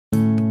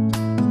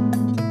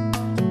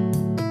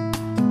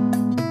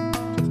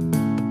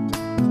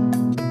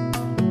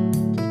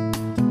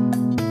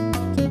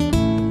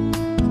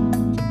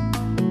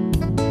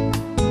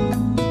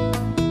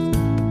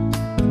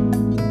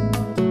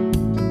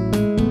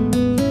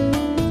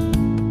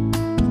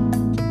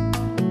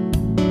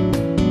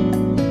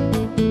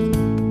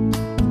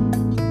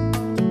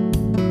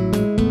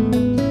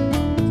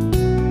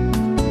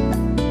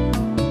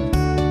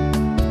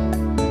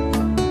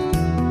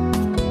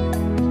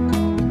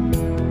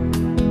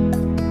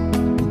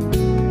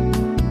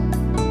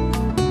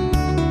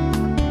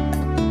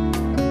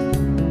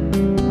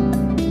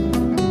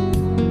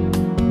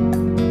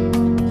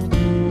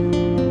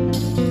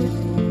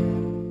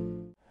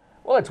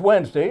it's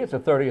Wednesday. It's the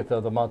 30th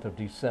of the month of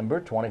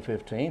December,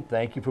 2015.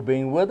 Thank you for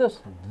being with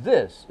us.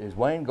 This is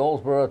Wayne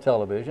Goldsboro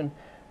Television.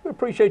 We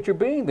appreciate your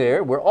being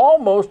there. We're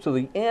almost to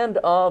the end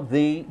of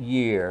the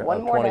year of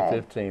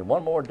 2015. Day.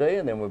 One more day,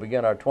 and then we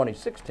begin our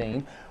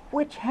 2016,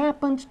 which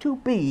happens to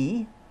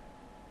be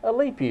a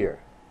leap year.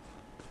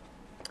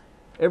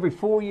 Every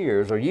 4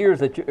 years, or years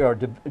that are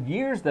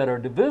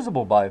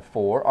divisible by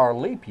 4, are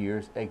leap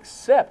years,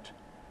 except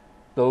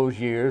those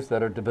years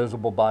that are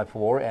divisible by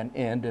 4 and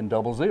end in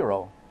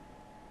 00.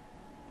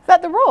 Is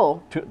that the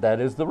rule? That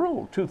is the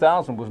rule.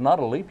 2000 was not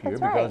a leap year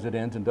because it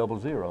ends in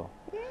 00.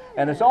 Yeah.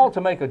 And it's all to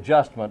make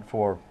adjustment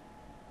for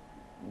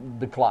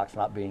the clocks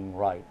not being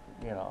right,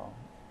 you know,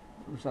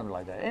 something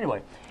like that.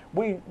 Anyway,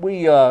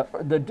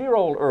 the dear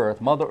old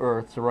Earth, Mother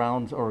Earth,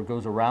 surrounds or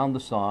goes around the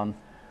sun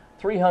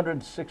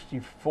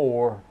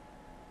 364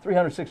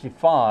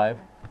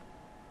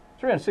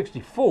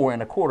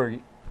 and a quarter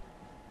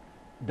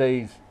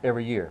days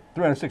every year,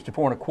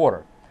 364 and a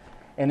quarter.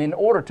 And in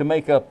order to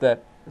make up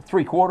that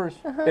 3/4,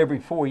 every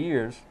 4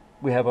 years,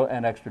 we have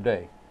an extra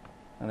day.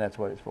 And that's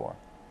what it's for.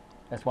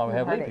 That's why we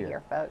have leap year.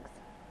 Here, folks.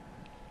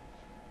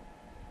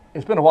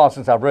 It's been a while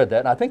since I've read that,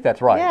 and I think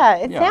that's right. Yeah,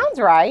 it sounds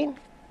right.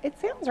 It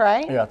sounds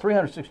right. Yeah,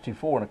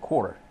 364 and a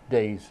quarter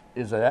days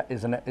is a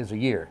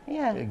year.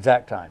 Yeah.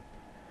 Exact time.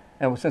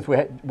 And since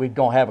we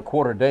don't have a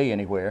quarter day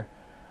anywhere,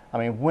 I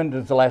mean, when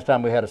was the last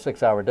time we had a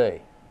 6-hour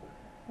day?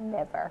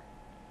 Never.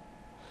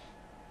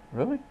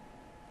 Really?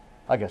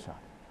 I guess not.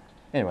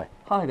 Anyway,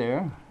 hi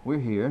there. We're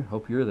here.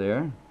 Hope you're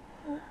there.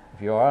 If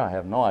you are, I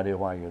have no idea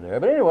why you're there.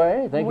 But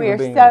anyway, thank you for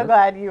being We're so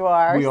glad you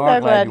are. We are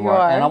glad you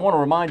are. And I want to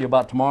remind you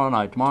about tomorrow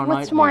night.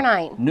 What's tomorrow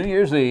night? New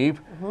Year's Eve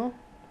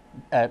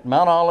at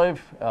Mount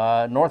Olive,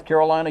 North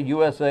Carolina,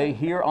 USA,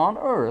 here on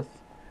Earth.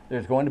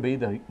 There's going to be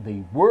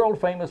the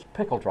world-famous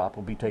pickle drop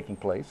will be taking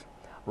place.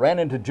 Ran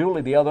into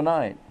Julie the other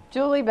night.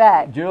 Julie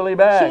Beck. Julie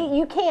Beck.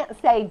 You can't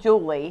say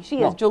Julie.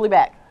 She is Julie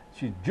Beck.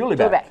 She's Julie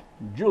Beck.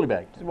 Julie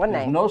Beck. One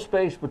name. There's no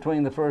space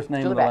between the first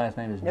name and the last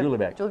name. It's Julie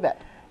Beck. Julie Beck.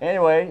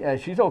 Anyway,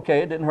 she's okay.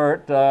 It didn't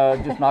hurt.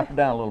 Just knocked her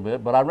down a little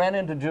bit. But I ran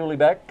into Julie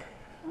Beck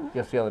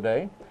just the other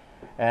day.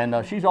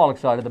 And she's all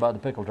excited about the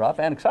pickle drop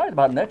and excited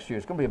about next year.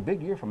 It's going to be a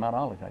big year for Mount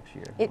Olive next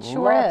year. It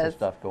sure is. Lots of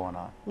stuff going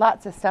on.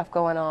 Lots of stuff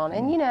going on.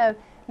 And, you know,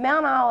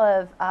 Mount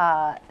Olive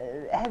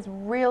has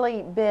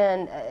really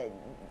been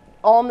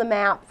on the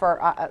map for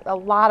a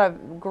lot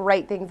of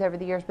great things over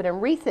the years. But in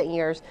recent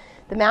years,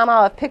 the Mount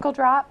Olive pickle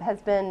drop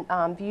has been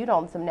viewed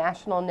on some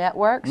national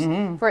networks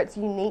for its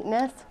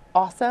uniqueness.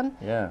 Awesome.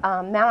 Yeah.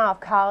 Mount Olive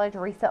College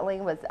recently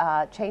was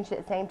changed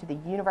its name to the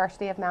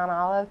University of Mount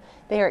Olive.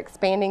 They are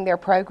expanding their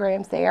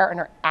programs there and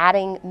are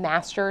adding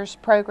master's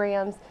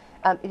programs.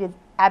 It is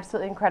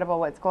absolutely incredible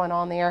what's going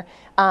on there.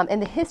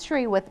 And the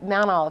history with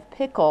Mount Olive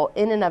pickle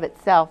in and of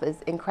itself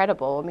is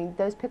incredible. I mean,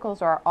 those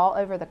pickles are all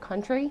over the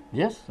country.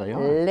 Yes, they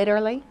are.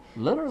 Literally.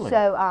 Literally.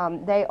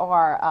 So they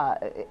are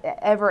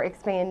ever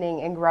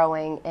expanding and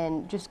growing,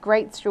 and just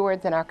great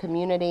stewards in our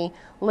community.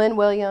 Lynn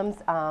Williams,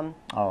 who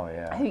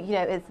you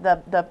know is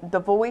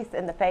the voice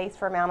and the face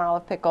for Mount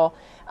Olive pickle.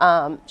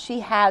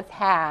 She has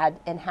had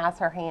and has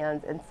her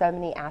hands in so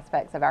many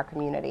aspects of our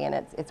community, and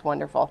it's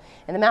wonderful.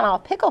 And the Mount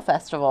Olive Pickle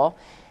Festival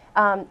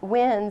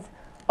wins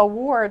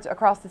awards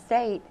across the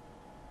state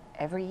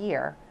every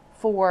year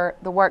for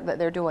the work that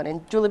they're doing.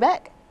 And Julie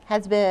Beck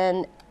has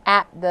been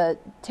at the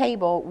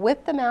table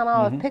with the Mount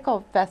Olive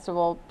Pickle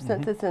Festival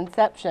since its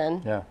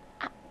inception. Yeah.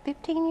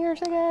 15 years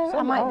ago.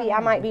 I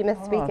might be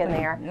misspeaking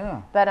there.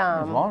 Yeah. But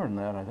it's longer than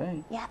that, I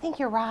think. Yeah, I think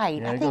you're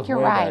right. Yeah, I think you're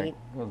right.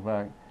 It goes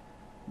back.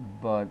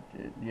 But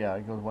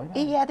it goes way back.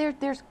 Yeah,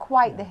 there's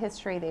quite the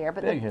history there.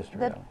 But Big history.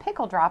 The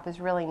pickle drop is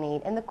really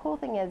neat. And the cool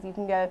thing is you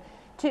can go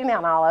to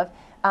Mount Olive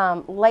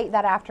late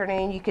that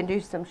afternoon. You can do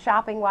some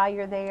shopping while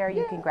you're there.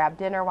 You can grab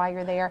dinner while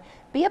you're there.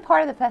 Be a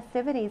part of the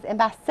festivities. And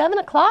by 7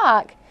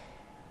 o'clock,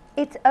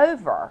 it's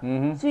over.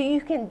 So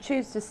you can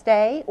choose to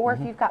stay, or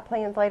if you've got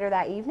plans later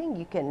that evening,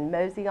 you can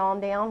mosey on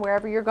down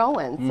wherever you're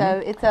going.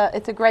 So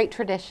it's a great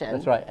tradition.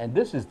 That's right. And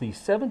this is the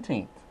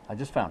 17th. I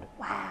just found it.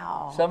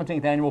 Wow.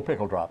 17th annual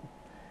pickle drop.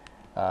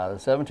 The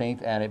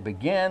 17th, and it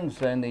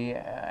begins in the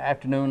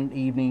afternoon,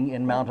 evening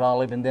in Mount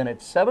Olive, and then at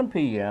 7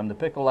 p.m. the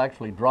pickle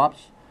actually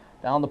drops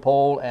down the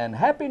pole, and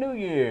Happy New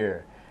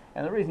Year.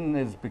 And the reason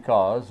is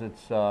because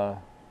it's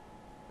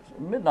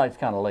midnight's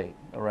kind of late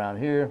around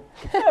here.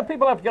 Yeah,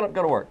 people have to get up,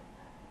 go to work.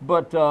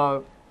 But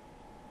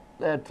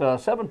at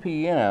 7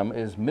 p.m.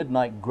 is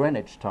midnight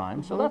Greenwich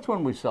time, so that's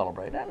when we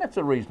celebrate, and it's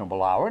a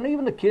reasonable hour, and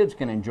even the kids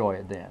can enjoy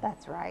it then.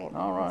 That's right.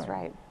 All right. That's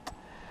right.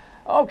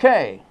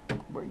 Okay,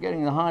 we're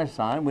getting the high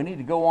sign. We need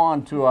to go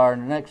on to our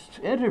next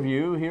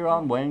interview here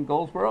on Wayne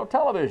Goldsboro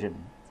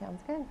Television. Sounds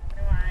good.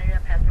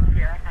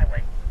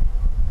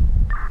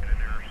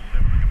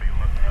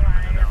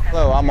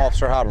 Hello, I'm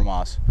Officer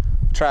Habermas,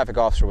 traffic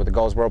officer with the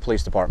Goldsboro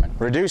Police Department.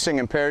 Reducing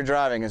impaired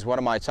driving is one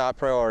of my top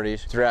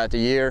priorities throughout the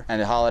year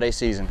and the holiday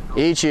season.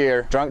 Each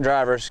year, drunk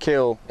drivers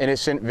kill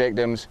innocent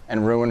victims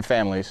and ruin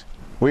families.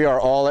 We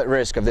are all at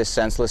risk of this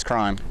senseless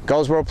crime.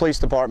 Goldsboro Police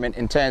Department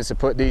intends to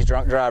put these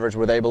drunk drivers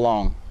where they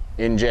belong,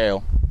 in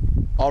jail.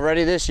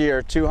 Already this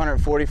year,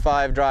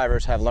 245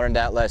 drivers have learned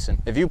that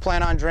lesson. If you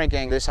plan on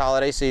drinking this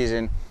holiday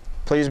season,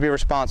 please be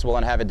responsible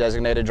and have a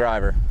designated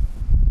driver.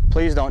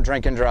 Please don't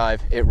drink and drive.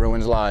 It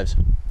ruins lives.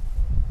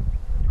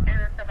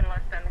 7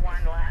 less than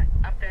 1 lap.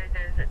 Update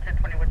is at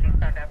 1020 West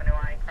Eastbound Avenue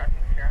I, crossing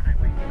Sierra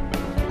Highway.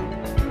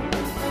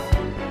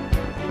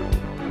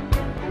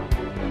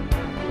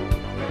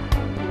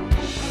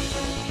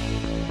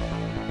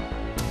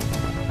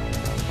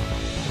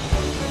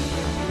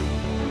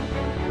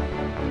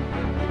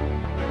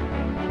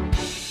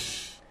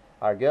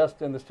 Our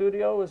guest in the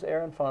studio is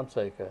Erin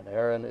Fonscea, and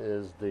Erin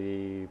is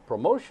the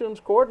promotions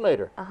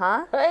coordinator.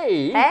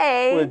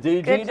 Hey, with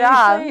DGDC. Good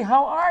job.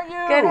 How are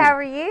you? Good, how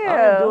are you?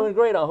 I'm doing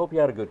great. I hope you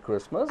had a good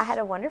Christmas. I had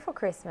a wonderful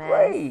Christmas.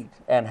 Great.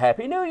 And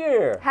Happy New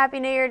Year. Happy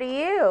New Year to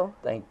you.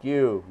 Thank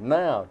you.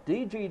 Now,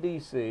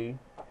 DGDC,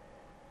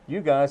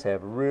 you guys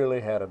have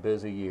really had a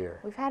busy year.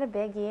 We've had a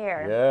big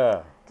year.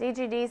 Yeah.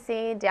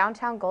 DGDC,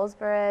 downtown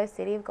Goldsboro,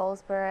 city of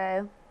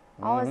Goldsboro,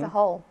 all as a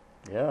whole.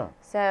 Yeah.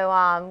 So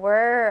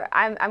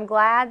I'm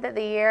glad that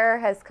the year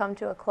has come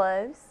to a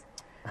close.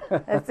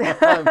 Because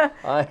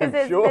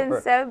it's sure.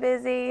 been so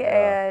busy,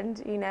 Yeah.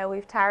 and you know,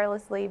 we've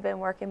tirelessly been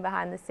working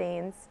behind the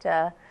scenes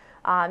to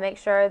make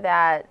sure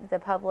that the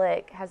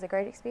public has a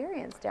great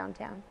experience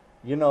downtown.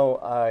 You know,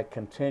 I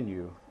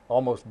continue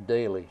almost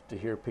daily to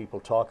hear people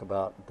talk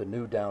about the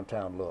new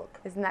downtown look.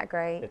 Isn't that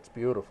great? It's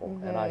beautiful.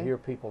 And I hear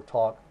people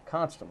talk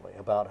constantly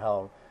about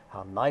how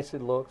nice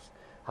it looks,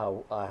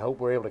 how I hope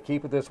we're able to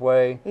keep it this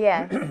way.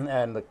 Yeah.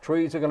 And the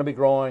trees are going to be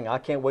growing. I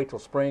can't wait till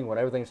spring when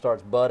everything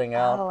starts budding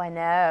out. Oh, I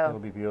know. It'll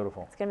be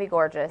beautiful. It's going to be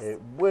gorgeous.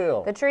 It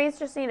will. The trees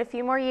just need a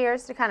few more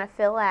years to kind of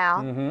fill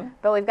out,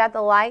 but we've got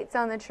the lights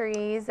on the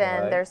trees,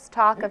 and Right. there's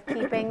talk of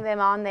keeping them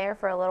on there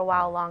for a little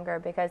while longer,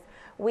 because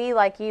we,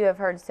 like you, have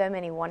heard so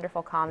many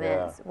wonderful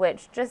comments,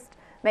 which just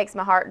makes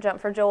my heart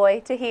jump for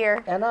joy to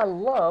hear. And I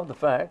love the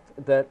fact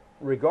that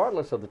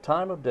regardless of the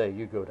time of day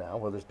you go down,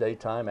 whether it's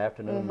daytime,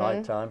 afternoon,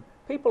 nighttime,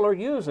 people are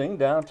using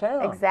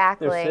downtown.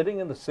 Exactly. They're sitting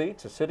in the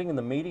seats, they're sitting in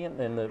the median,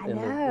 in the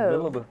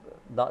middle of the,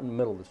 not in the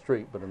middle of the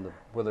street, but in the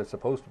where they're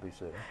supposed to be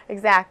sitting.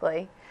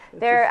 Exactly.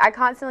 I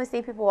constantly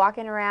see people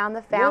walking around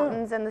the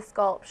fountains and the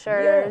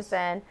sculptures, Yes.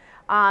 and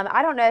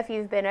I don't know if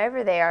you've been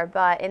over there,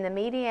 but in the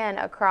median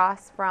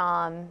across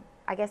from,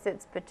 I guess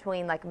it's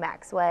between like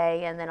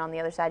Maxway, and then on the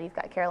other side you've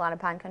got Carolina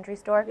Pine Country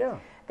Store. Yeah.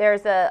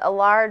 There's a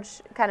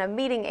large kind of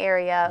meeting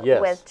area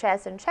Yes. with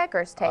chess and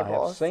checkers I have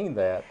tables. seen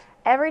that.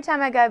 Every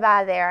time I go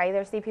by there, I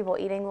either see people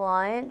eating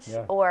lunch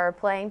or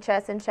playing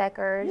chess and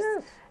checkers.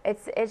 Yes.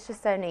 It's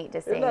just so neat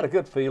to see. Isn't that a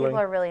good feeling?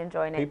 People are really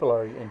enjoying it. People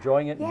are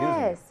enjoying it and using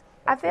it. Yes.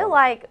 I feel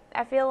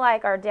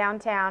like our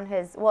downtown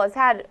it's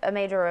had a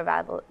major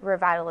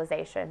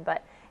revitalization,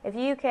 but if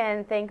you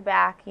can think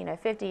back,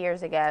 50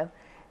 years ago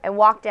and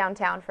walk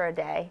downtown for a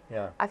day,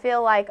 I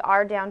feel like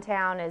our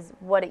downtown is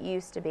what it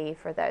used to be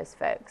for those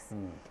folks.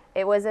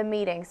 It was a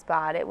meeting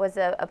spot. It was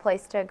a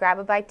place to grab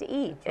a bite to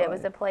eat. That's It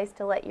was a place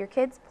to let your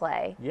kids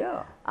play.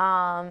 Yeah.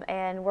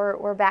 And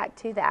we're back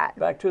to that.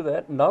 Back to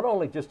that. Not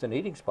only just an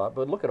eating spot,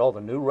 but look at all the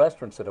new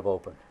restaurants that have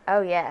opened.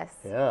 Oh, yes.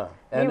 Yeah.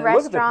 New look at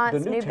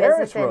restaurants, the new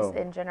terrace businesses room.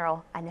 in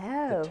general. I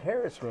know. The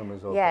terrace room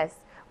is open. Yes.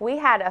 We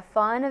had a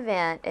fun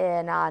event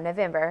in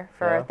November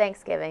for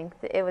Thanksgiving.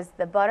 It was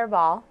the Butter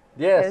Ball.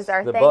 Yes, it was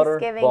our the Butter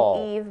Thanksgiving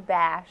Ball. Eve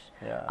bash.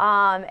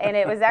 Yeah. And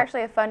it was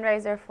actually a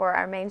fundraiser for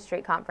our Main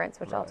Street conference,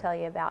 which I'll tell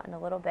you about in a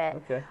little bit.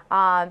 Okay.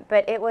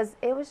 But it was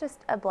just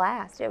a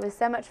blast. It was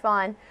so much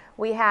fun.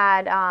 We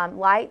had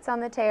lights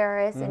on the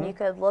terrace, and you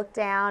could look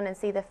down and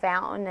see the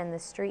fountain and the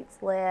streets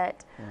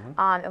lit.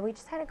 And we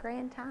just had a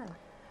grand time.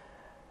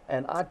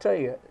 And I tell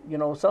you,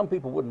 some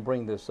people wouldn't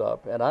bring this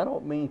up, and I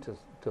don't mean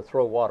to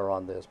throw water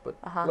on this, but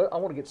I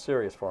want to get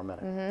serious for a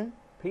minute.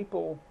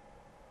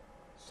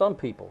 Some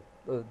people,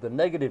 the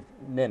negative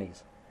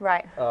ninnies,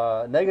 right?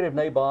 Negative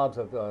nabobs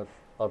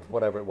of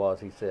whatever it was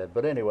he said,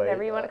 but anyway,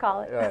 whatever you want to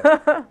call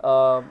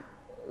it.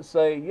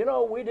 Say,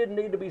 we didn't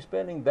need to be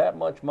spending that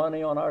much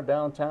money on our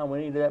downtown. We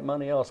need that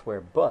money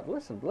elsewhere. But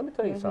listen, let me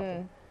tell you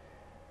something.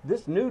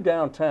 This new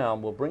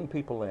downtown will bring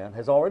people in,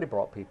 has already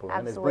brought people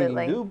in, is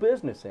bringing new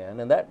business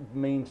in, and that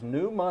means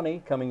new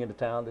money coming into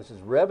town. This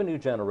is revenue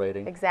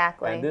generating.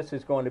 Exactly. And this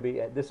is going to be,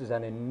 this is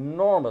an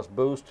enormous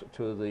boost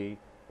to the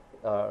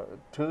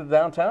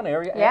downtown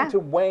area and to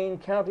Wayne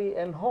County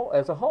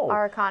as a whole.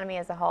 Our economy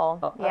as a whole,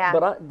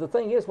 But the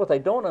thing is, what they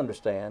don't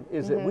understand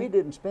is that we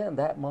didn't spend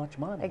that much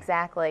money.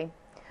 Exactly.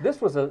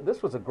 This was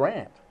a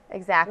grant.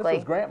 Exactly.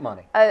 This was grant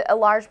money. A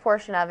large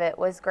portion of it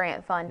was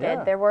grant funded.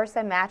 Yeah. There were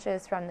some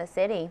matches from the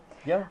city.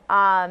 Yeah.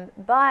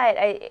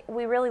 But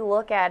we really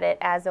look at it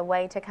as a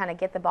way to kind of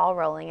get the ball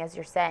rolling, as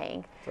you're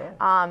saying.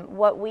 Right.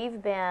 What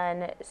we've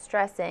been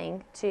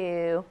stressing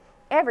to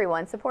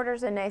everyone,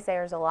 supporters and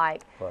naysayers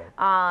alike,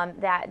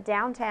 that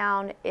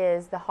downtown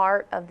is the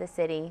heart of the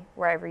city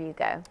wherever you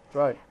go.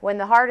 Right. When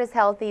the heart is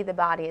healthy, the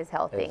body is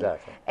healthy.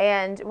 Exactly.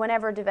 And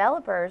whenever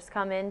developers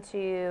come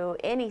into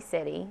any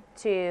city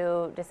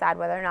to decide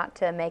whether or not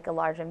to make a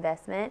large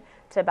investment,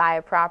 to buy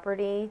a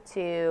property,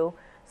 to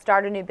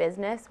start a new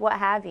business, what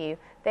have you,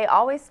 they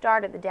always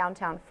start at the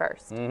downtown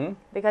first.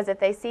 Because if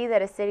they see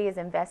that a city is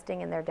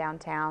investing in their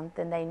downtown,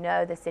 then they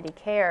know the city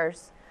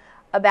cares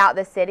about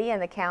the city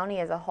and the county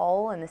as a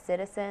whole and the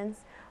citizens.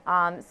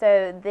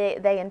 So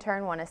they in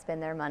turn want to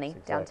spend their money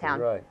downtown.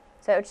 Right.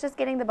 So it's just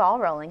getting the ball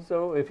rolling.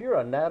 So if you're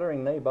a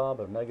nattering nabob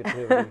of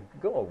negativity,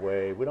 go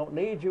away. We don't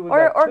need you.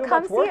 Or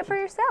come see it for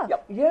yourself.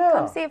 Yeah.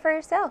 Come see it for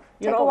yourself.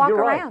 Take a walk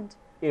around.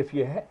 If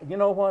you you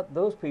know what,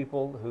 those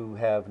people who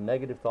have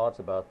negative thoughts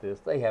about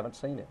this, they haven't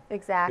seen it.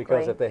 Exactly.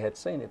 Because if they had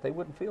seen it, they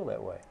wouldn't feel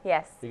that way.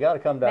 Yes. You got to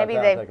come downtown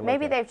and take a look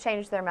maybe at they've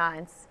changed their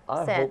minds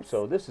I since. hope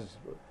so. This is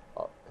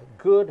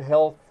good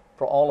health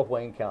for all of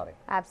Wayne County.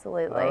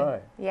 Absolutely. All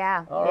right.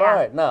 Yeah. All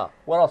right. Now,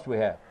 what else do we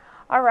have?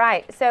 All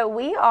right. So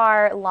we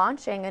are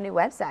launching a new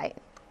website.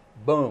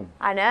 Boom.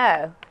 I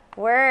know.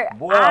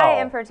 I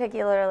am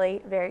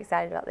particularly very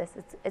excited about this.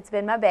 It's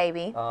been my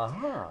baby.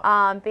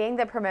 Being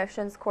the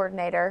promotions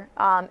coordinator,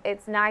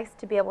 it's nice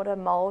to be able to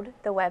mold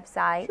the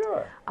website.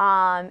 Sure.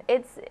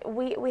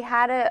 We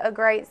had a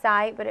great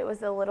site, but it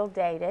was a little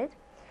dated.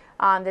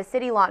 The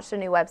city launched a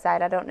new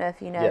website. I don't know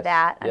if you know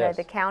that. I know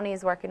the county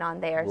is working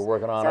on theirs. We're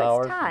working on ours.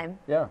 So it's time.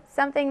 Yeah.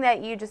 Something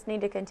that you just need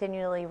to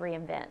continually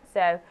reinvent.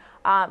 So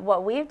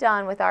what we've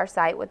done with our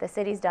site, what the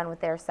city's done with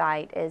their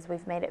site, is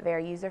we've made it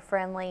very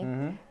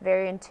user-friendly,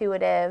 very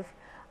intuitive.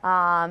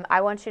 I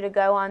want you to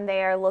go on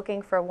there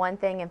looking for one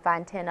thing and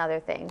find 10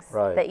 other things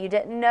that you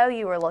didn't know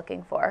you were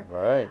looking for.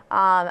 Right.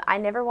 I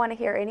never want to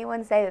hear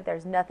anyone say that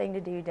there's nothing to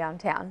do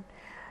downtown.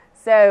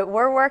 So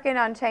we're working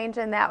on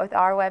changing that with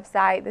our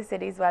website, the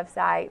city's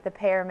website, the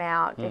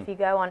Paramount. If you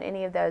go on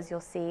any of those, you'll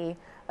see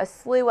a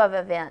slew of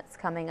events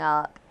coming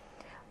up.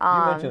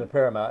 You mentioned the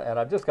Paramount, and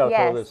I've just got to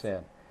throw this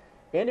in.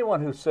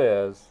 Anyone who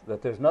says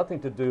that there's nothing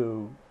to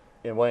do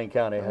in Wayne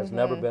County has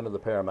never been to the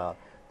Paramount.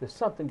 There's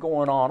something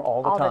going on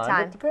all the time.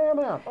 At the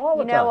Paramount, all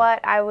the time. You know what?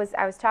 I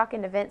was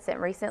talking to Vincent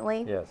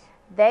recently. Yes.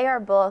 They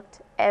are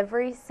booked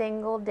every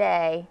single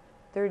day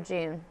through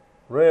June.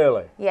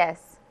 Really?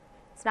 Yes.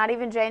 It's not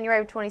even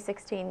January of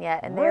 2016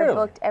 yet, and they're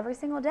booked every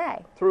single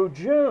day. Through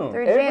June.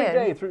 Through every June.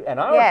 day through, and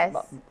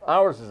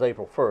ours is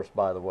April 1st,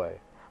 by the way.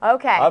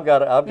 Okay. I've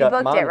got you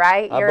booked mine, it,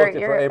 right? I booked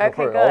it for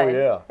April 1st. Good.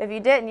 Oh yeah. If you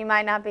didn't, you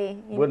might not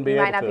be. Wouldn't be you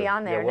able might not to. be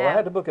on there. Yeah, well, I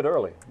had to book it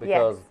early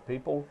because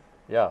people.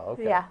 Yeah.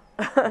 Okay. Yeah.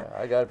 Yeah,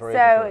 I got it for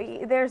April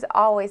 1st. There's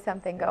always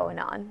something going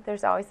on.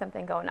 There's always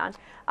something going on.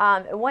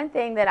 One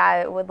thing that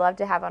I would love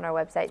to have on our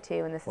website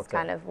too, and this is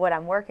kind of what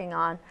I'm working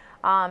on.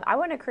 I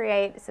want to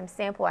create some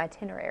sample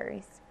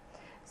itineraries.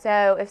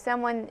 So if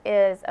someone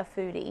is a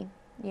foodie,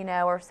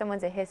 or if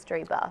someone's a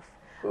history buff,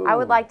 I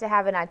would like to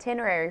have an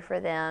itinerary for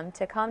them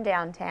to come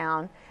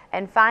downtown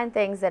and find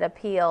things that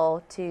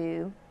appeal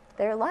to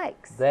their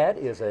likes. That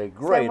is a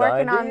great idea. So I'm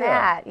working on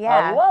that.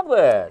 Yeah. I love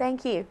that.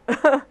 Thank you.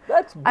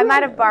 That's I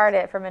might have borrowed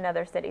it from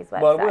another city's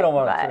website. Well, we don't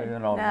want to, we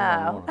don't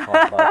want to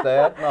talk about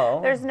that.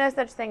 No. There's no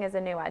such thing as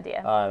a new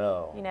idea. I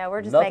know.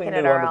 We're just Nothing making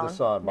it new our under own. the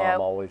sun,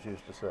 Mom always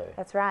used to say.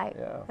 That's right.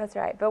 Yeah. That's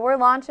right. But we're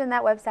launching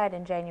that website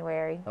in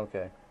January.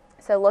 Okay.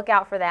 So look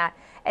out for that.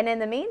 And in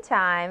the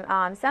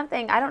meantime,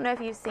 something, I don't know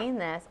if you've seen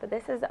this, but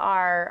this is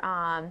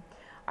our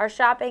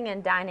shopping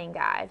and dining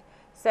guide.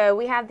 So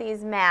we have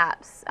these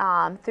maps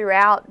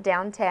throughout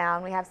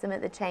downtown. We have some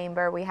at the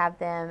chamber. We have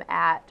them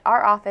at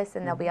our office,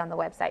 and they'll be on the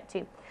website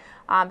too.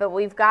 But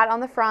we've got on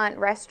the front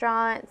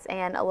restaurants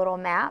and a little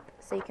map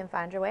so you can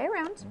find your way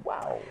around.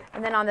 Wow.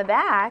 And then on the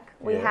back,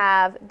 we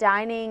have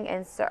dining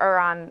and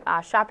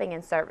shopping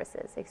and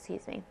services,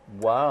 excuse me.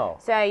 Wow.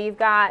 So you've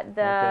got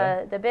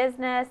the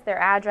business, their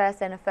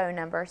address, and a phone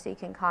number so you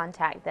can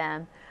contact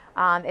them.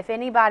 If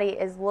anybody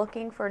is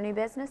looking for new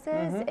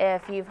businesses,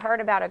 if you've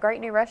heard about a great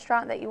new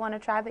restaurant that you want to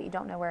try but you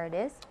don't know where it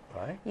is,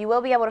 you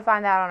will be able to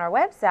find that on our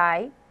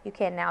website. You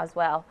can now as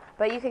well.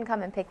 But you can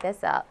come and pick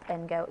this up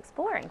and go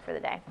exploring for the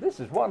day. This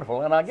is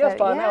wonderful. And I guess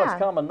by now it's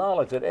common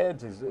knowledge that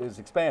Ed's is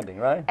expanding,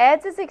 right?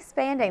 Ed's is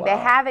expanding. Wow.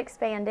 They have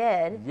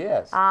expanded.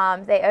 Yes.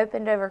 They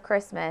opened over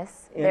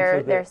Christmas,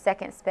 their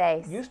second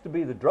space. Used to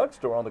be the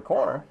drugstore on the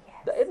corner. Oh,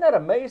 yes. Isn't that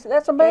amazing?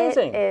 That's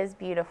amazing. It is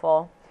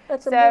beautiful.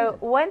 That's amazing.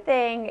 So one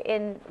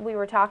thing, we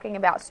were talking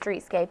about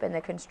streetscape and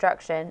the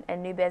construction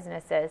and new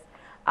businesses.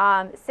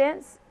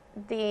 Since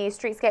the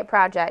Streetscape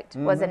project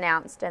was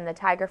announced and the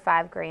Tiger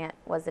 5 grant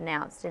was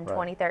announced in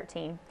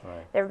 2013,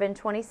 there have been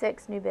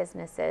 26 new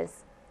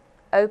businesses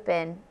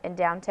open in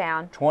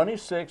downtown.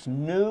 26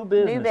 new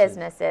businesses. New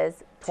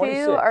businesses.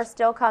 26. 2 are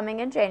still coming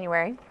in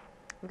January.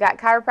 We've got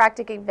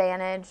Chiropractic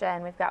Advantage,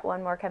 and we've got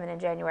one more coming in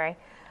January.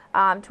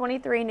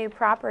 23 new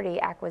property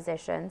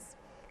acquisitions.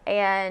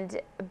 And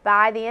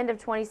by the end of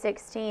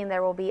 2016,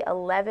 there will be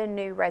 11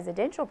 new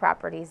residential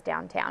properties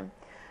downtown.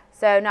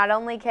 So not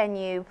only can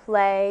you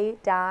play,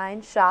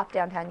 dine, shop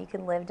downtown, you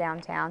can live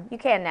downtown. You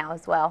can now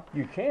as well.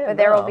 You can. But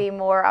there will be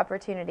more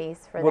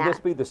opportunities for that. Will this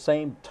be the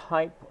same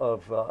type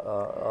of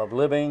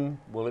living?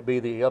 Will it be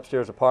the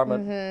upstairs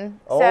apartment?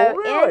 Oh, so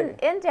really?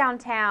 in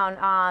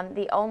downtown,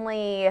 the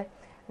only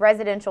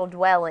residential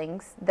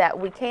dwellings that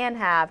we can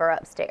have are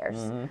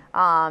upstairs.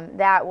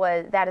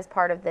 That is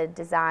part of the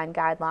design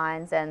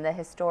guidelines and the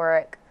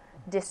historic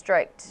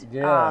district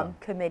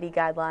committee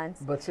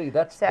guidelines. But see,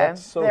 that's so they're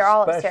special.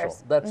 all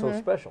upstairs. That's so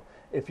special.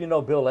 If you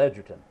know Bill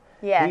Edgerton,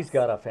 he's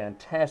got a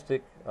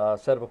fantastic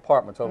set of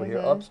apartments over here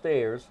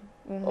upstairs,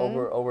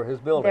 over his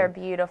building. They're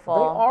beautiful.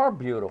 They are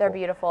beautiful. They're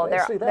beautiful.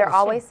 See, they're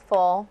always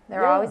full.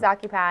 They're always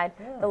occupied.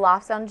 Yeah. The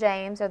lofts on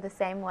James are the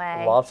same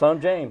way. Lofts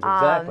on James,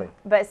 exactly.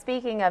 But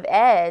speaking of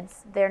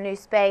Ed's, their new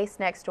space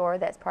next door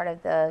that's part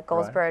of the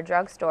Goldsboro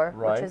drugstore,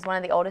 which is one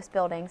of the oldest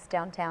buildings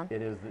downtown.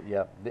 It is,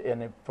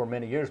 and it, for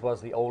many years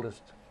was the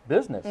oldest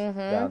business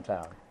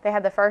downtown. They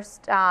had the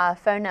first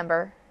phone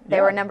number. They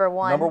were number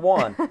one. Number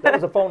one. That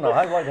was a phone number.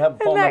 I'd like to have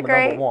a phone number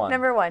great? number one.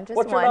 Number one, just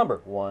What's one. your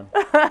number? One.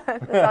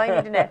 That's all you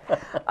need to know.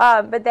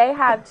 But they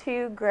have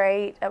 2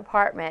 great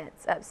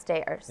apartments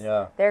upstairs.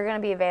 Yeah. They're going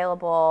to be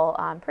available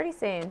pretty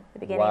soon, the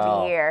beginning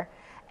of the year.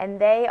 And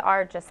they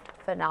are just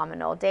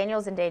phenomenal.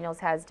 Daniels & Daniels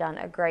has done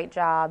a great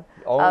job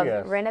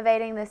of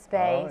renovating the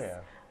space,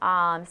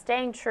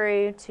 staying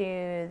true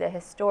to the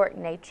historic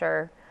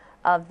nature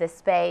of the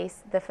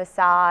space, the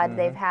facade.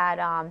 They've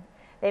had,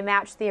 they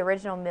matched the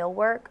original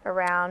millwork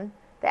around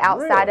the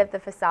outside of the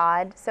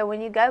facade. So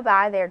when you go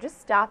by there, just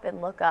stop and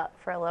look up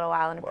for a little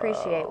while and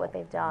appreciate what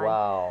they've done.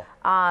 Wow.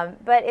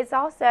 But it's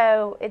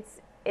also,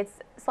 it's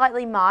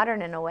slightly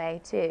modern in a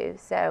way too.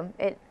 So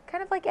it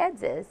kind of like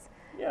Ed's is.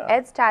 Yeah.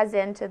 Ed's ties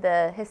into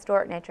the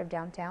historic nature of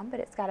downtown,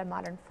 but it's got a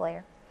modern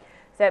flair.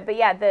 So, but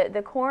yeah,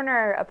 the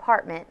corner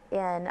apartment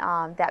in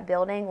that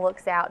building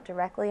looks out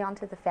directly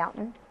onto the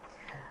fountain.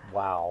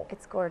 Wow.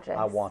 It's gorgeous.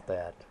 I want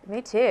that.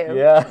 Me too.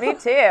 Yeah. Me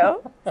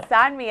too.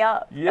 Sign me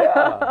up. Yeah,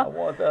 I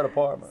want that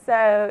apartment.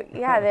 So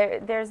yeah,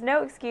 there's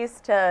no excuse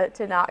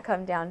to not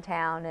come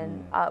downtown,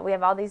 and we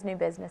have all these new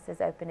businesses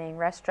opening,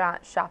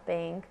 restaurants,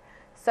 shopping,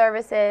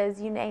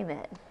 services, you name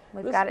it.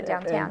 We've got it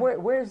downtown.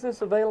 And where is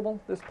this available,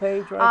 this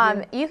page right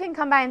here? You can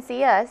come by and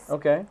see us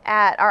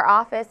at our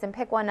office and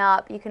pick one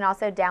up. You can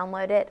also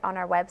download it on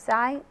our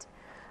website.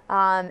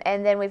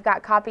 And then we've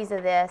got copies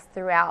of this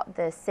throughout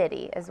the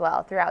city as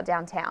well, throughout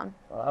downtown.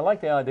 I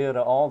like the idea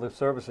that all the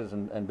services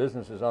and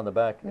businesses on the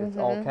back, it's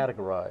all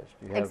categorized.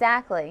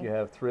 Exactly. You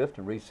have thrift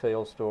and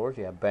resale stores,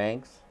 you have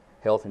banks,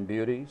 health and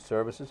beauty,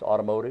 services,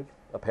 automotive,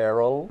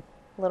 apparel.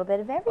 A little bit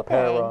of everything.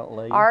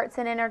 Apparently. Arts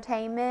and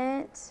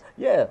entertainment.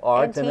 Yeah,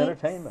 arts antiques. and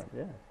entertainment,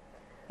 yeah.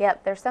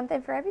 Yep, there's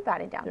something for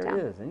everybody downtown.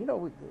 There is, and you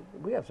know,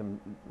 we have some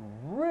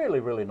really,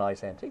 really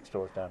nice antique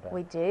stores downtown.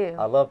 We do.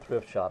 I love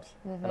thrift shops,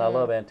 and I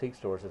love antique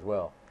stores as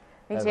well.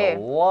 Me There's too. a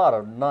lot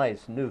of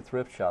nice new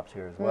thrift shops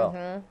here as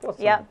well.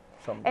 Yep,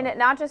 and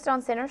not just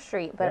on Center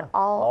Street, but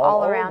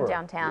all around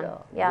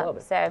downtown. Yeah, love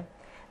it. So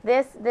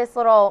this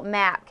little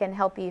map can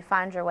help you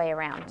find your way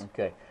around.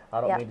 Okay. I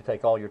don't mean to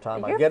take all your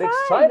time. You're I get fine.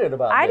 excited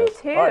about this. this.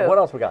 I do too. All right, what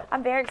else we got?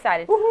 I'm very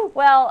excited.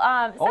 Well,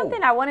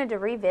 something I wanted to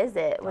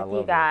revisit with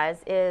you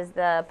guys is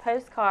the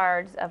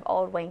postcards of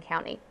Old Wayne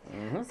County.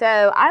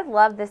 So I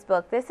love this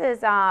book. This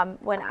is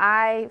when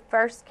I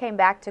first came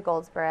back to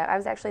Goldsboro. I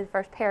was actually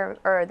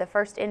the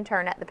first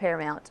intern at the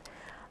Paramount.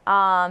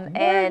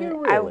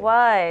 And I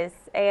was.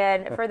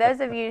 And for those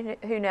of you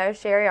who know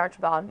Sherry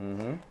Archibald,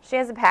 she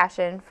has a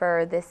passion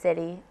for this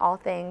city, all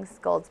things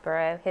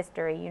Goldsboro,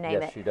 history, you name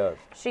it. Yes, she does.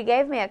 She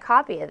gave me a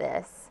copy of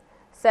this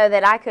so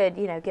that I could,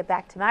 get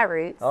back to my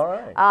roots. All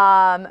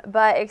right.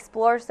 But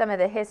explore some of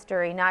the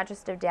history, not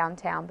just of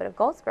downtown, but of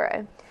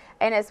Goldsboro.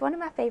 And it's one of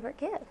my favorite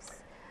gifts.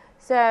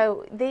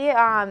 So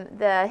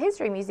the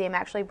History Museum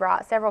actually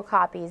brought several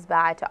copies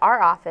by to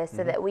our office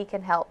so that we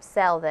can help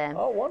sell them.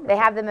 Oh, wonderful. They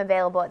have them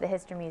available at the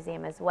History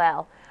Museum as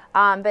well.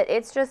 But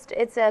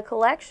it's a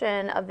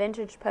collection of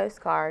vintage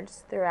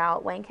postcards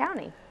throughout Wayne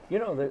County. You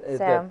know,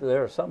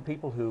 there are some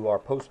people who are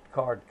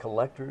postcard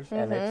collectors,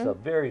 and it's a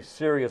very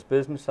serious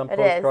business. Some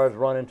postcards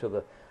run into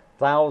the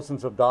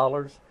thousands of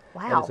dollars.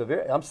 Wow. And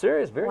it's I'm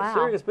serious, very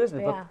serious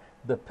business. Yeah. But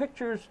the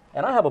pictures,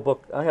 and I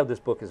have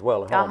this book as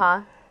well at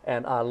home.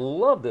 And I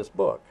love this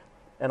book.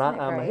 And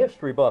I'm a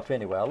history buff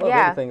anyway. I love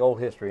anything old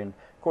history. And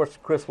of course,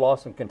 Chris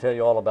Lawson can tell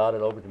you all about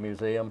it over at the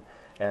museum.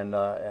 I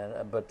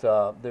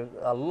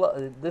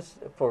love this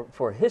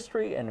for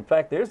history. And in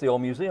fact, there's the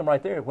old museum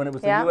right there when it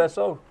was the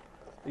USO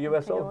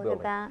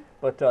building.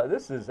 But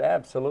this is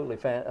absolutely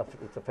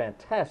it's a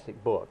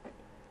fantastic book.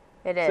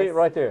 It is. See it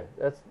right there.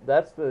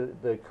 That's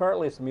the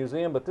currently it's a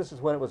museum, but this is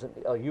when it was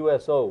a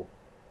USO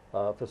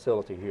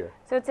facility here.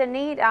 So it's a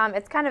neat,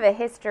 it's kind of a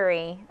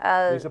history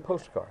of... These are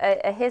postcards.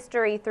 A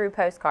history through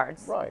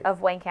postcards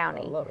of Wayne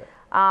County. I love it.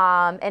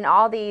 And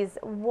all these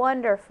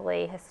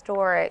wonderfully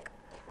historic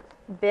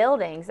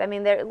buildings. I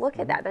mean, look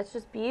at that. That's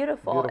just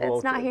beautiful.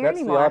 It's not here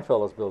anymore. That's the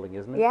Oddfellows building,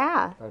 isn't it?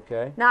 Yeah.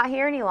 Okay. Not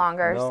here any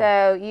longer. No.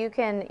 So you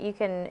can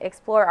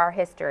explore our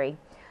history.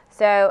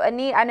 So I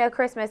know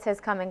Christmas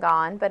has come and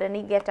gone, but a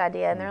neat gift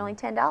idea, and they're only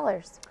 $10.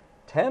 $10.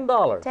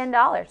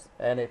 $10.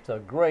 And it's a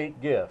great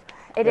gift.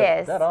 It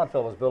is. That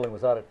Oddfellows building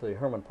was out at the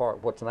Herman Park,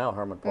 what's now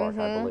Herman Park,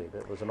 I believe.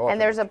 It was an orphanage.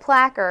 And there's a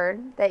placard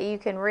that you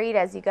can read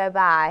as you go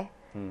by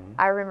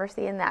I remember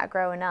seeing that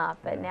growing up,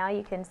 but now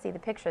you can see the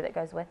picture that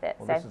goes with it.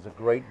 Well, so this is a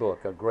great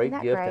book, a great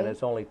gift, and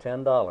it's only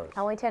 $10.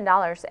 Only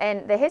 $10.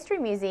 And the History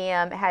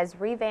Museum has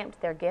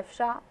revamped their gift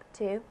shop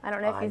too. I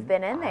don't know if you've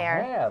been in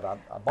there. I have. I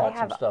bought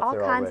some stuff there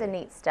already. All kinds of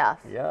neat stuff.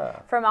 Yeah.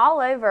 From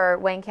all over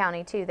Wayne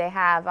County too. They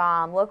have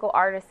local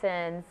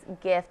artisans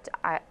gift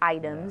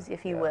items,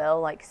 if you will,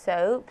 like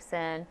soaps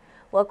and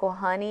local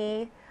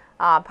honey,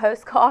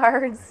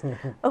 postcards,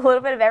 a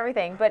little bit of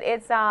everything. But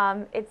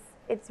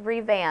it's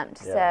revamped,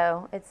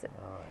 so it's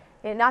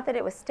not that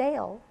it was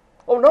stale.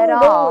 Oh no,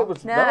 no, it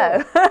was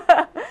no.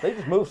 They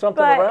just moved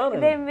something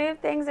around. They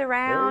moved things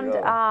around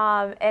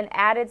and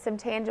added some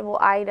tangible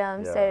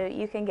items, so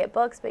you can get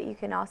books, but you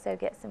can also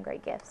get some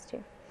great gifts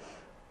too.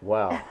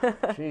 Wow,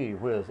 gee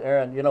whiz,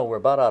 Erin. You know we're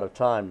about out of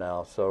time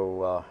now,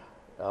 so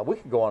we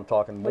could go on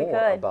talking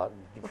more about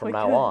from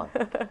now on.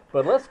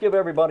 But let's give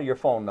everybody your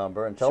phone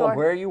number and tell them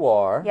where you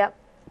are. Yep.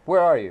 Where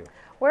are you?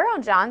 We're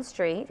on John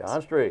Street.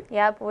 John Street.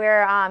 Yep,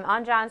 we're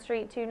on John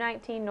Street,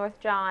 219 North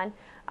John,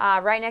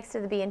 right next to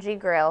the B&G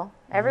Grill.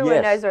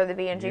 Everyone knows where the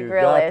B&G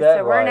Grill is,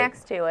 so we're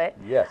next to it.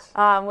 Yes.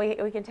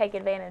 We can take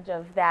advantage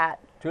of that.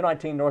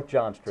 219 North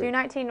John Street.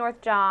 219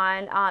 North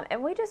John,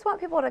 and we just want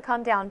people to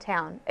come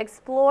downtown.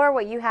 Explore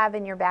what you have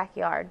in your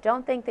backyard.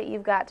 Don't think that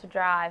you've got to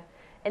drive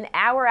an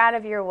hour out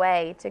of your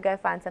way to go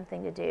find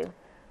something to do.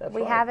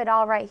 We have it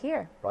all right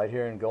here. Right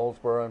here in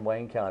Goldsboro and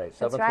Wayne County.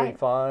 That's right.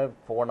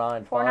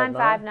 735-4959.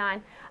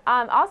 4959.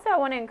 Also, I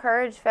want to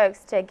encourage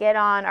folks to get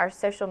on our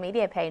social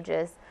media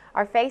pages.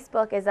 Our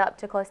Facebook is up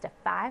to close to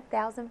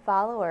 5,000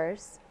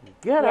 followers.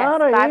 Get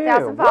out of here.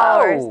 5,000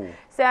 followers.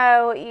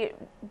 So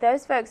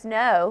those folks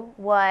know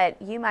what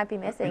you might be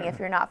missing if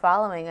you're not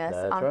following us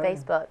on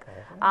Facebook.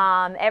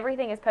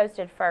 Everything is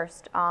posted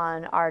first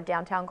on our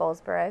Downtown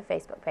Goldsboro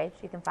Facebook page.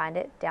 You can find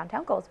it,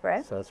 Downtown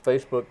Goldsboro. So that's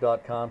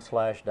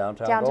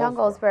facebook.com/Downtown Downtown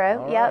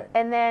Goldsboro. All yep. right.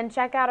 And then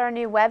check out our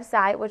new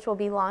website, which will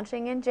be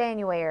launching in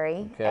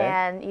January. Okay.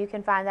 And you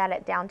can find that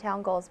at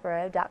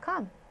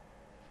downtowngoldsboro.com.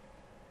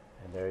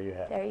 And there you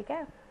have it. There you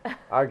go.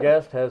 Our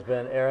guest has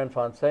been Erin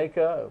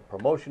Fonscea,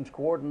 Promotions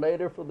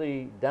Coordinator for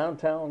the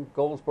Downtown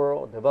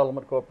Goldsboro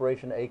Development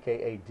Corporation,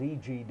 a.k.a.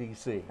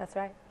 DGDC. That's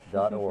right.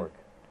 .org.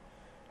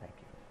 Thank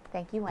you.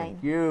 Thank you, Wayne.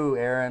 Thank you,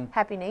 Erin.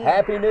 Happy New Year.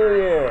 Happy New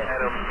Year.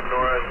 Adam,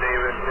 Nora,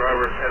 David,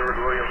 Robert, Edward,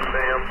 William,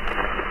 Sam.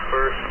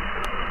 First,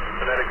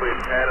 phonetically,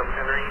 it's Adam,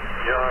 Henry,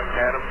 John,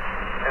 Adam,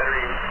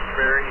 Henry,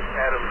 Barry,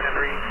 Adam,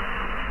 Henry.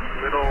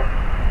 Middle,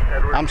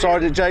 Edward. I'm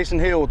Sergeant Jason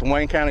Hill with the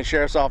Wayne County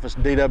Sheriff's Office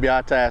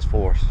DWI Task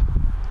Force.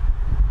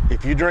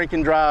 If you drink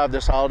and drive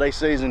this holiday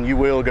season, you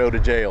will go to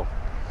jail.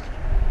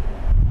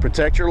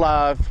 Protect your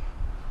life,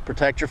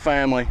 protect your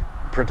family,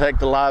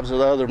 protect the lives of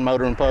the other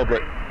motoring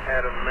public.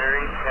 Adam,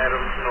 Mary,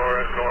 Adam,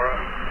 Nora, Nora.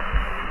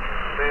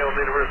 Male,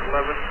 date of birth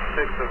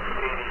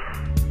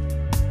 11/6/80.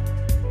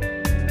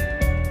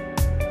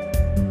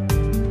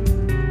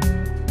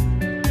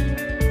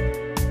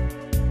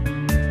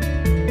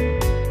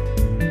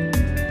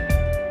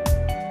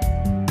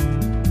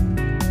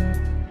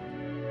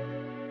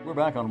 We're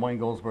back on Wayne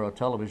Goldsboro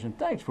Television.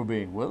 Thanks for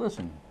being with us,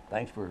 and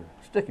thanks for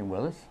sticking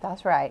with us.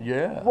 That's right.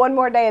 Yeah. One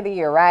more day of the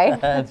year, right?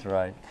 That's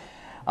right.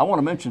 I want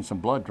to mention some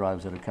blood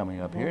drives that are coming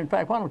up here. In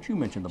fact, why don't you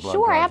mention the blood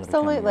Sure, drives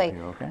absolutely. that are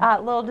coming up here,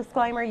 okay? Little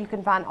disclaimer, you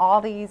can find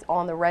all these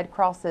on the Red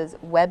Cross's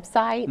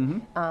website.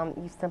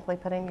 You simply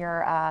put in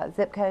your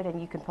zip code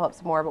and you can pull up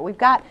some more. But we've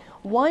got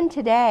one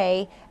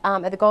today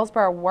at the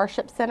Goldsboro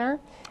Worship Center.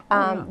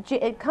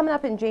 Coming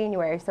up in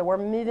January, so we're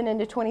moving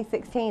into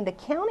 2016. The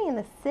county and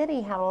the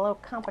city have a little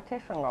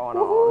competition going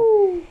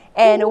on.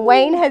 And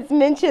Wayne has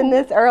mentioned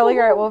this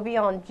earlier. It will be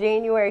on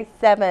January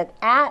 7th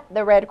at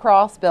the Red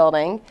Cross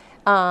building.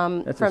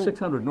 That's at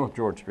 600 North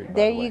George Street.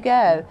 There you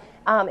go.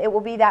 It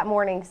will be that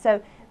morning.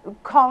 So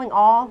calling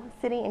all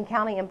city and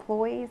county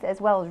employees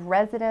as well as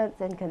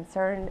residents and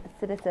concerned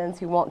citizens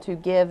who want to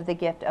give the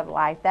gift of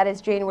life. That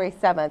is January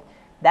 7th.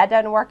 That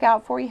doesn't work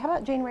out for you. How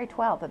about January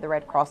 12th at the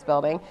Red Cross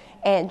building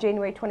and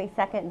January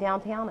 22nd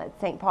downtown at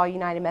St. Paul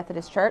United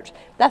Methodist Church?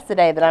 That's the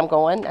day that I'm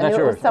going. I knew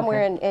it was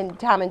somewhere in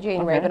time in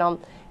January, but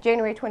on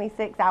January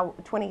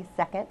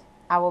 22nd,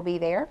 I will be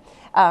there.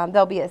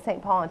 They'll be at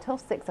St. Paul until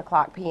 6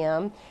 o'clock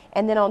p.m.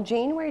 And then on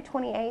January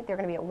 28th, they're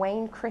going to be at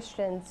Wayne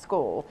Christian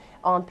School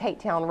on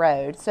Patetown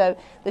Road. So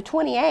the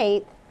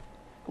 28th,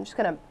 I'm just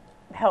going to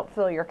help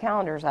fill your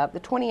calendars up. The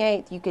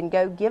 28th, you can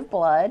go give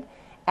blood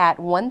at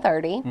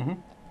 1:30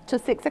 to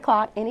 6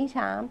 o'clock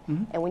anytime.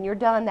 And when you're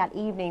done that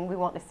evening, we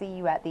want to see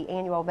you at the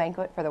annual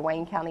banquet for the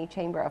Wayne County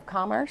Chamber of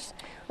Commerce.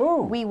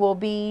 We will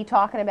be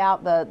talking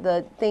about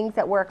the things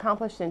that were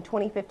accomplished in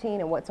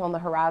 2015 and what's on the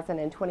horizon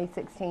in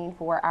 2016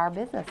 for our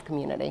business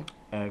community.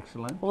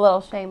 Excellent. A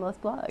little shameless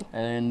plug.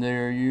 And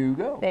there you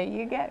go. There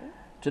you go.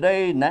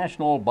 Today,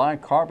 National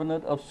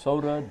Bicarbonate of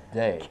Soda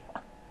Day.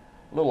 A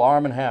little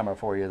Arm & Hammer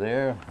for you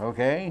there,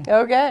 okay?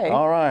 Okay.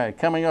 All right.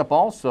 Coming up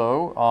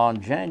also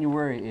on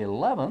January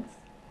 11th,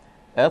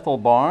 Ethel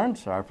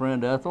Barnes, our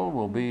friend Ethel,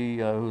 will be,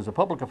 who's a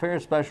public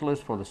affairs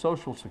specialist for the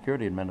Social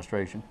Security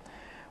Administration,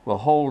 will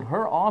hold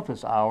her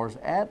office hours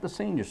at the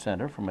Senior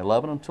Center from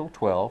 11 until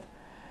 12.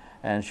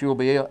 And she will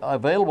be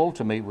available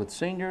to meet with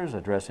seniors,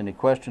 address any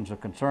questions or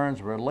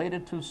concerns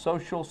related to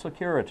Social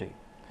Security.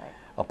 Right.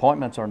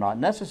 Appointments are not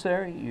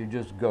necessary, you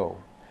just go.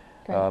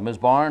 Ms.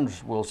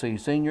 Barnes will see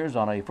seniors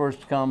on a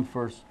first-come,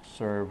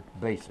 first-served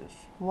basis.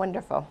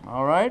 Wonderful.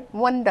 All right?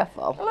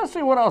 Wonderful. Now let's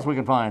see what else we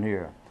can find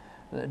here.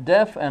 The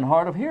Deaf and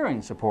Hard of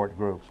Hearing Support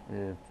Group.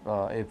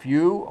 If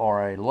you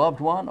or a loved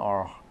one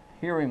are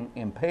hearing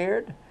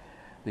impaired,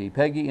 the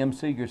Peggy M.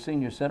 Seeger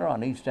Senior Center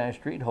on East Ash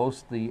Street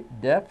hosts the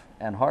Deaf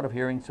and Hard of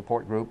Hearing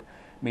Support Group,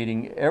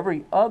 meeting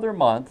every other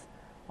month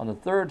on the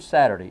third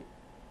Saturday.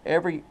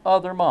 Every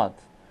other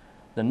month.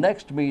 The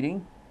next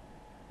meeting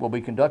will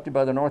be conducted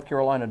by the North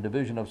Carolina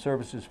Division of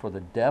Services for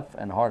the Deaf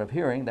and Hard of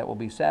Hearing. That will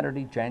be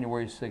Saturday,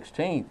 January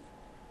 16th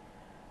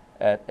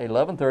at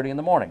 11:30 in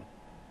the morning.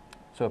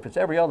 So if it's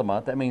every other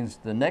month, that means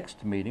the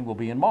next meeting will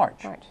be in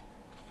March. March.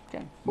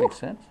 Okay, makes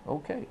sense.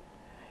 Okay.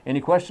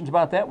 Any questions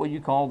about that? Well, you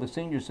call the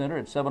Senior Center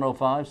at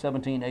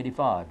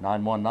 705-1785,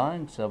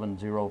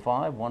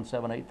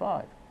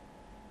 919-705-1785.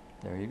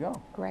 There you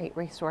go. Great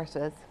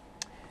resources.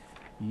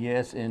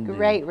 Yes, indeed.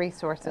 Great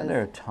resources. And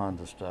there are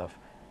tons of stuff.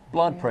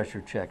 Blood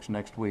pressure checks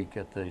next week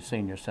at the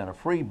Senior Center.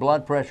 Free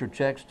blood pressure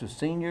checks to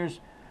seniors,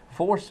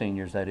 for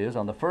seniors that is,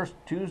 on the first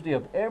Tuesday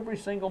of every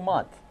single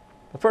month.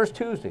 The first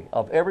Tuesday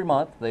of every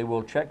month, they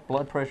will check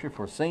blood pressure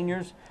for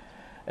seniors.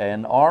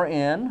 An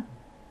RN,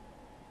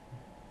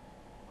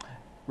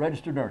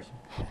 registered nurse,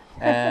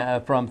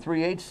 from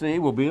 3HC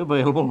will be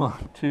available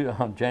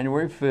on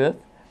January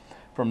 5th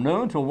from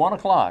noon till 1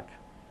 o'clock.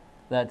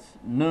 That's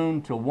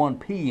noon till 1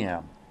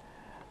 p.m.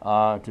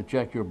 To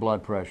check your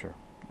blood pressure.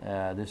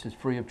 This is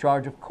free of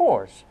charge, of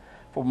course.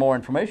 For more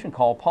information,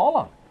 call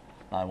Paula,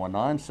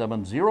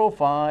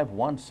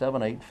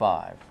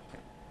 919-705-1785.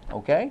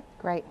 Okay?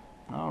 Great.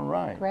 All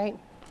right. Great.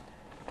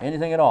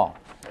 Anything at all?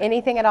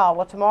 Anything at all.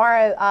 Well,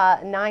 tomorrow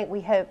night we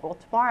hope, well,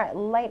 tomorrow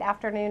late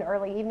afternoon,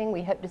 early evening,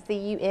 we hope to see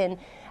you in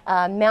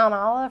Mount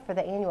Olive for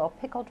the annual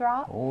pickle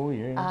drop. Oh,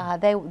 yeah.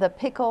 The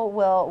pickle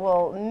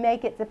will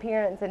make its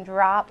appearance and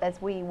drop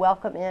as we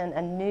welcome in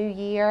a new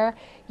year.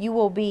 It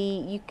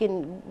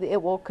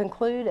will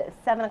conclude at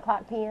 7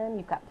 o'clock p.m.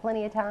 You've got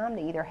plenty of time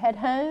to either head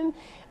home,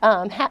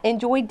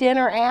 enjoy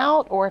dinner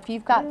out, or if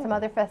you've got some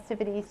other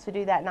festivities to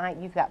do that night,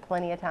 you've got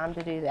plenty of time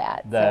to do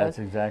that. That's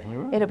exactly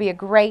right. It'll be a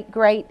great,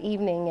 great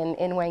evening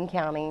in Wayne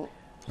County.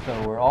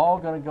 So we're all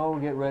going to go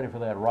get ready for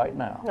that right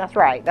now. That's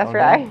right. That's okay?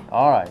 right.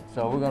 All right.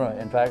 So we're going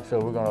to, in fact,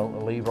 we're going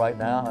to leave right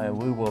now,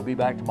 and we will be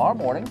back tomorrow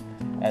morning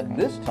at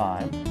this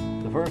time.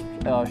 The first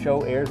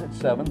show airs at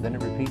 7, then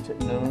it repeats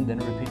at noon,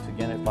 then it repeats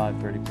again at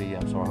 5:30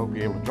 p.m. So I hope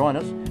you're able to join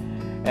us.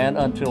 And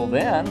until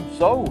then,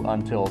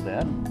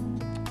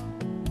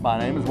 my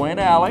name is Wayne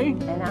Alley.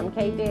 And I'm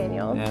Kate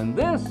Daniels. And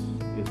this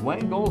is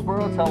Wayne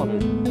Goldsboro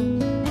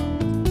Television.